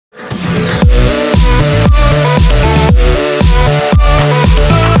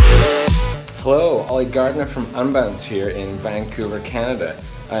Gardner from Unbounce here in Vancouver, Canada.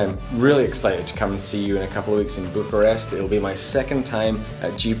 I'm really excited to come and see you in a couple of weeks in Bucharest. It'll be my second time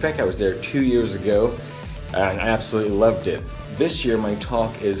at GPeC. I was there 2 years ago and I absolutely loved it. This year my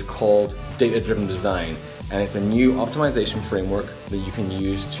talk is called Data-Driven Design, and it's a new optimization framework that you can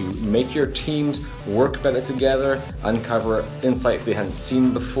use to make your teams work better together, uncover insights they hadn't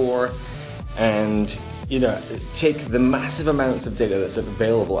seen before, and take the massive amounts of data that's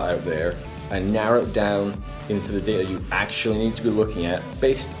available out there and narrow it down into the data you actually need to be looking at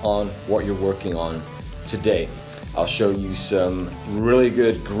based on what you're working on today. I'll show you some really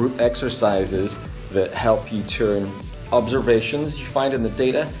good group exercises that help you turn observations you find in the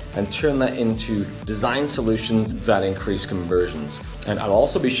data and turn that into design solutions that increase conversions. And I'll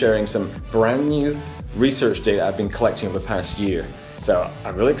also be sharing some brand new research data I've been collecting over the past year. So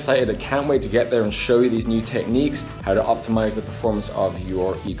I'm really excited. I can't wait to get there and show you these new techniques, how to optimize the performance of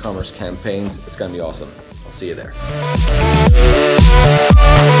your e-commerce campaigns. It's going to be awesome. I'll see you there.